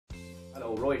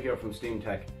Hello, Roy here from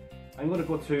Steamtech. I'm going to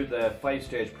go through the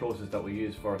 5-stage process that we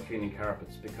use for cleaning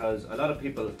carpets, because a lot of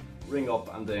people ring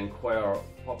up and they inquire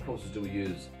what process do we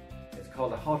use. It's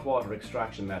called the hot water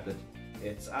extraction method.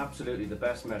 It's absolutely the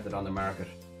best method on the market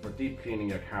for deep cleaning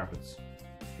your carpets.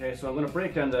 Okay, so I'm going to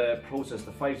break down the process,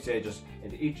 the 5 stages,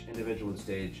 into each individual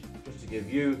stage, just to give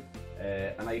you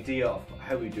an idea of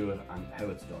how we do it and how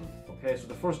it's done. Okay, so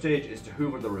the first stage is to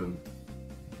hoover the room.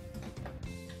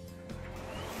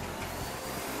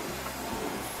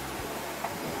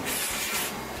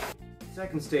 The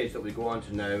second stage that we go on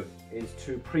to now is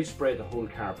to pre-spray the whole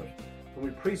carpet. When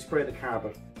we pre-spray the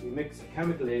carpet, we mix a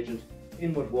chemical agent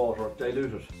in with water,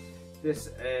 dilute it.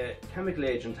 This chemical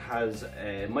agent has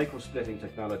micro-splitting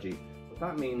technology. What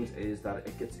that means is that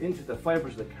it gets into the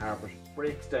fibres of the carpet,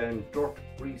 breaks down dirt,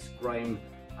 grease, grime,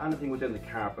 anything within the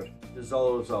carpet,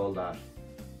 dissolves all that.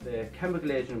 The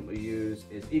chemical agent we use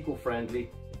is eco-friendly,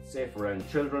 it's safe around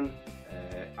children,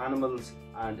 animals,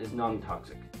 and is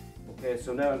non-toxic. Okay,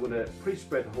 so now I'm going to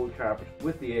pre-spray the whole carpet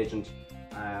with the agent.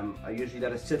 I usually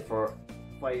let it sit for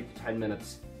 5 to 10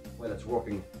 minutes while it's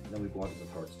working, and then we go on to the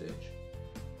third stage.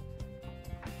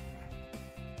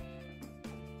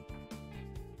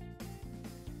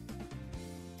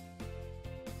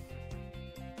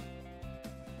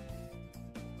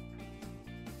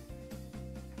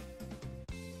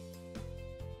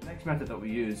 The next method that we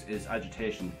use is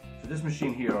agitation. So this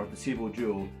machine here, the Sevo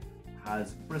Duo,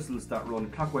 has bristles that run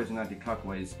clockwise and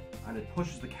anti-clockwise, and it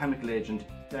pushes the chemical agent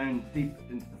down deep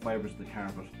into the fibres of the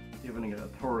carpet, giving it a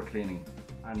thorough cleaning.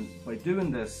 And by doing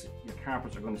this, your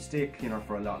carpets are going to stay cleaner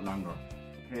for a lot longer.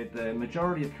 Okay, the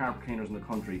majority of carpet cleaners in the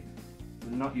country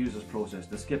will not use this process.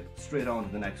 They skip straight on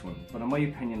to the next one. But in my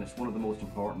opinion, it's one of the most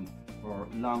important for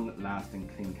long-lasting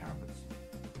clean carpets.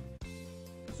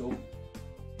 So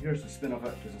here's the spin of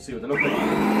it, just to see what they look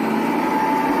like.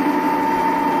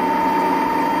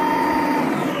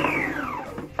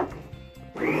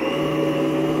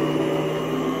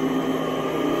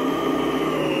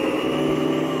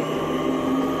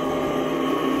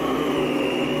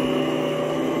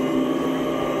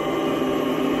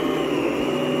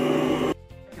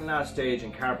 Last stage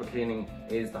in carpet cleaning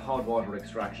is the hot water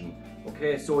extraction.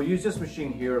 Okay, so we use this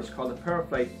machine here. It's called the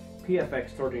PowerFlight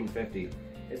PFX 1350.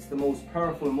 It's the most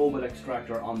powerful mobile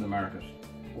extractor on the market.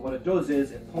 And what it does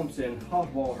is it pumps in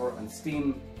hot water and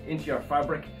steam into your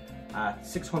fabric at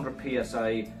 600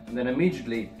 psi, and then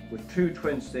immediately with 2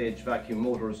 twin-stage vacuum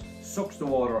motors sucks the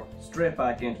water straight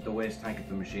back into the waste tank of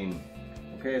the machine.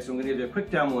 Okay, so I'm going to give you a quick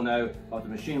demo now of the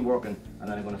machine working, and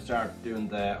then I'm going to start doing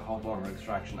the hot water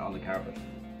extraction on the carpet.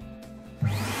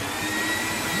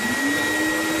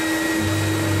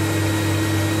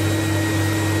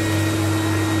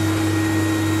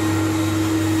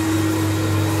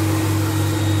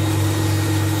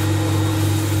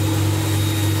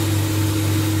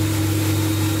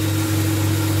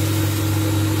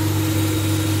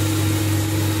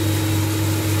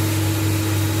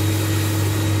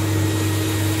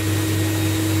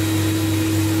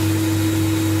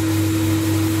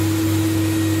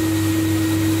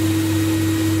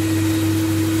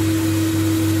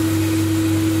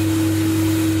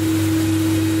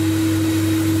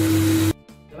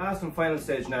 And final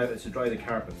stage now is to dry the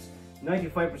carpets.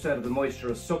 95% of the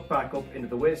moisture is sucked back up into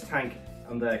the waste tank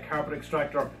and the carpet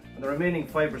extractor, and the remaining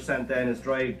 5% then is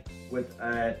dried with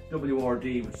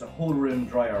WRD, which is a whole room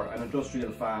dryer, an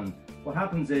industrial fan. What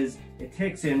happens is it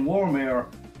takes in warm air,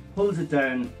 pulls it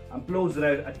down and blows it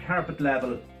out at carpet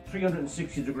level,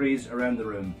 360 degrees around the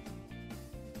room.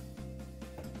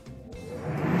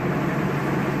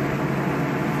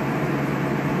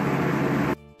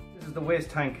 The waste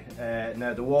tank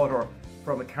now, the water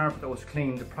from a carpet that was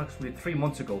cleaned approximately 3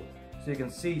 months ago. So you can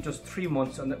see just 3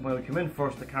 months, and when we come in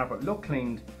first, the carpet looked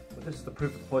cleaned, but this is the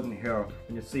proof of the pudding here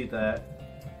when you see the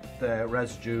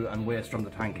residue and waste from the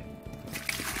tank.